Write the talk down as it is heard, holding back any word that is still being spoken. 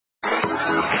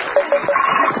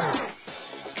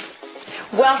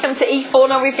Welcome to E4.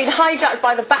 Now we've been hijacked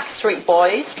by the Backstreet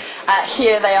Boys.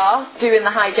 Here they are, doing the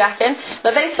hijacking.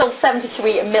 Now they sold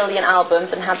 73 million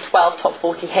albums and had 12 top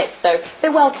 40 hits, so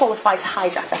they're well qualified to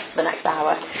hijack us for the next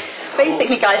hour.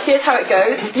 Basically, guys, here's how it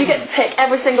goes. You get to pick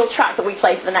every single track that we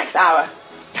play for the next hour.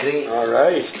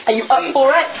 Alright. Are you up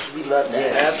for it? We love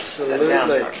that. Yeah,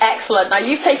 absolutely. Excellent. Now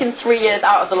you've taken 3 years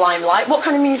out of the limelight. What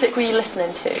kind of music were you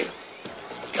listening to?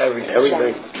 Everything.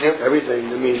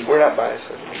 Everything. I mean, we're not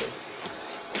biased.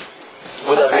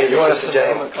 You want us to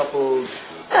name a couple? No,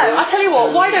 I'll tell you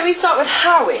what, why don't we start with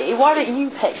Howie? Why don't you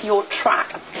pick your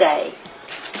track of the day?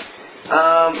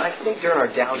 I think during our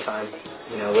downtime,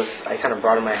 I kind of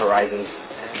broadened my horizons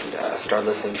and started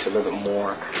listening to a little bit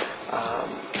more,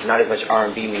 not as much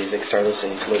R&B music, started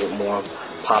listening to a little bit more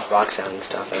pop rock sound and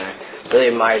stuff, and I really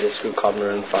admired this group called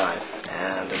Maroon 5,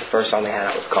 and the first song they had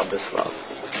out was called This Love.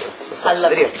 I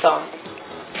love this song.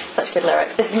 Such good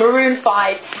lyrics. This is Maroon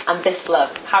 5 and This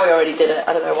Love. Howie already did it.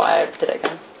 I don't know why I did it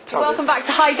again. Welcome back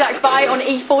to Hijacked by on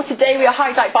E4. Today we are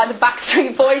hijacked by the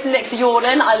Backstreet Boys. Nick's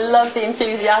yawning. I love the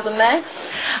enthusiasm there.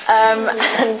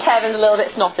 And Kevin's a little bit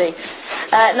snotty.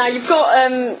 Now you've got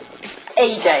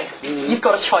AJ. You've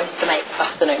got a choice to make this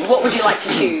afternoon. What would you like to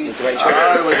choose?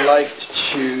 I would like to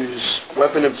choose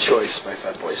Weapon of Choice by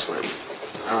Fatboy Slim.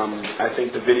 I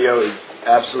think the video is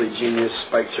absolutely genius.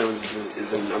 Spike Jonze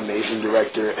is an amazing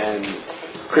director, and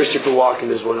Christopher Walken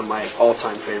is one of my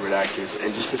all-time favorite actors.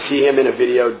 And just to see him in a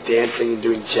video dancing and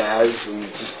doing jazz, and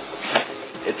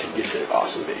it's an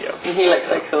awesome video. He looks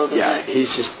so cool, doesn't he?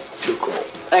 He's just too cool.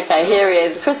 Okay, here he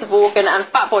is, Christopher Walken and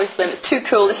Fatboy Slim. It's too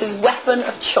cool. This is Weapon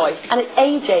of Choice, and it's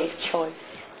AJ's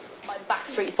choice by the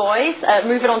Backstreet Boys.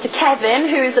 Moving on to Kevin,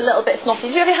 who is a little bit snotty.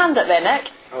 Do you have your hand up there,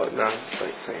 Nick? Oh, no, it's just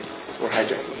like saying we're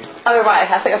hijacking you. Oh, right,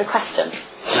 okay, I thought you had a question.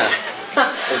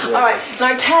 No. All right,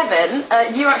 now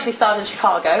Kevin, you actually starred in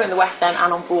Chicago in the West End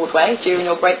and on Broadway during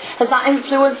your break. Has that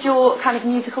influenced your kind of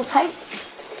musical tastes?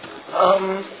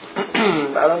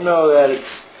 I don't know that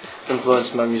it's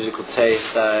influenced my musical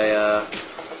taste.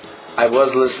 I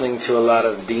was listening to a lot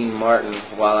of Dean Martin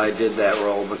while I did that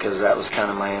role because that was kind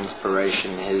of my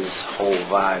inspiration, his whole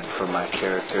vibe for my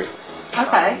character.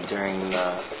 Okay.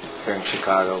 During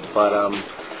Chicago, but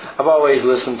I've always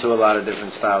listened to a lot of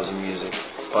different styles of music.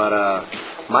 But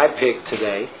my pick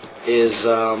today is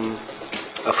a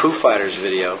Foo Fighters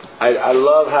video. I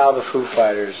love how the Foo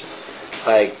Fighters,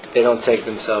 they don't take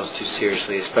themselves too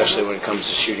seriously, especially when it comes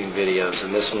to shooting videos.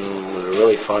 And this one was a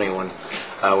really funny one,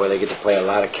 where they get to play a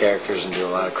lot of characters and do a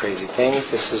lot of crazy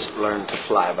things. This is Learn to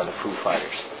Fly by the Foo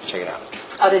Fighters. Check it out.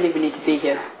 I don't even need to be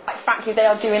here. Frankly, they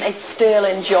are doing a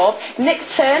sterling job.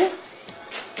 Nick's turn.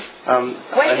 Wait,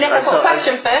 Nick, I've got a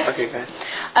question first. Okay, okay.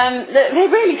 They're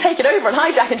really taking over and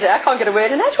hijacking today. I can't get a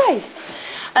word in edgeways.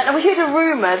 Now, we heard a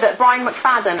rumour that Brian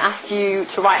McFadden asked you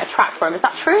to write a track for him. Is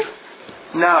that true?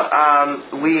 No,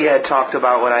 we had talked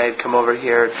about when I had come over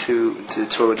here to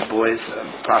tour with the boys,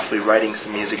 possibly writing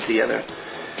some music together.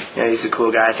 He's a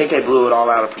cool guy. I think I blew it all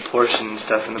out of proportion and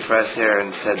stuff in the press here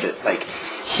and said that,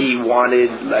 he wanted,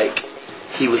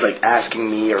 he was asking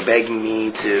me or begging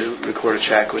me to record a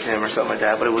track with him or something like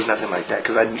that, but it was nothing like that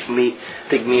because I think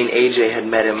me and AJ had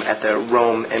met him at the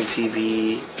Rome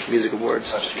MTV Music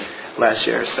Awards last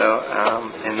year, so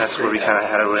and that's where we kind of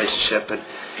had a relationship. But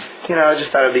I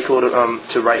just thought it'd be cool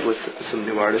to write with some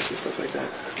new artists and stuff like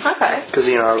that. Okay. Because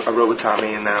I wrote with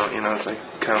Tommy, and now it's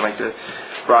kind of like to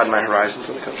broaden my horizons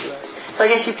when it comes to that. So I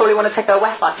guess you probably want to pick a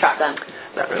Westlife track then.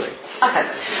 Not really. Okay.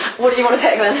 What do you want to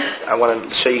pick then? I want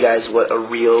to show you guys what a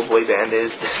real boy band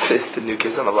is. This is the New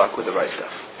Kids on the Block with the right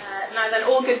stuff. Now then,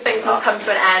 all good things must come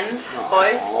to an end,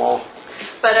 boys.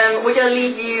 But we're going to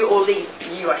leave you,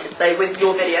 I should say, with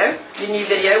your video, your new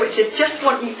video, which is Just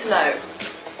Want You to Know.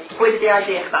 Where did the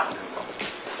idea for that one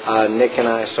come from? Nick and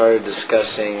I started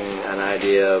discussing an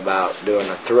idea about doing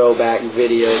a throwback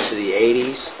video to the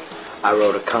 80s. I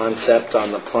wrote a concept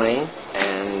on the plane,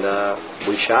 and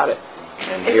we shot it.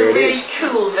 And it's here a really it is.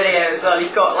 cool video as well.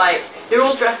 You've got you're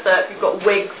all dressed up, you've got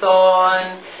wigs on,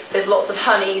 there's lots of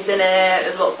honeys in it,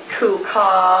 there's lots of cool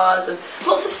cars, and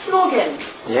lots of snogging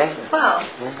as well.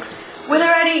 Yeah. Were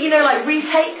there any,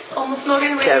 retakes on the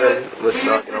snogging? Kevin was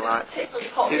snogging a lot. He was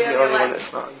the only one that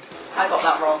snogged. I got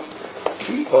that wrong.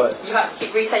 What? You have to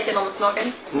keep retaking on the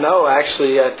snogging? No,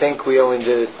 actually, I think we only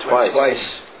did it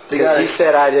twice. Because he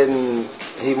said I didn't.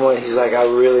 He's like, I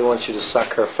really want you to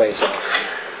suck her face off.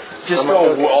 Just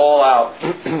go all out.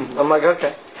 I'm like,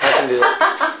 okay, I can do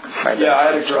that. Yeah, I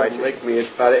had a girl lick me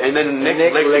about it, and then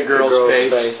Nick licked the girl's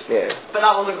face. Yeah. But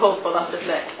that wasn't called for. That's just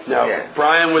Nick. No, Yeah.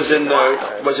 Brian was in the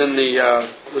was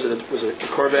it the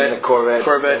Corvette? In the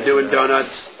Corvette doing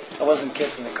donuts. I wasn't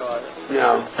kissing the car.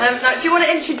 No. Now, do you want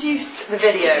to introduce the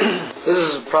video? This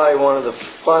is probably one of the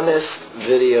funnest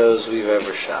videos we've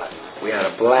ever shot. We had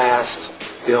a blast.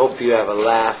 We hope you have a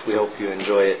laugh. We hope you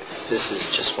enjoy it. This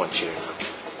is Just Want You to Know.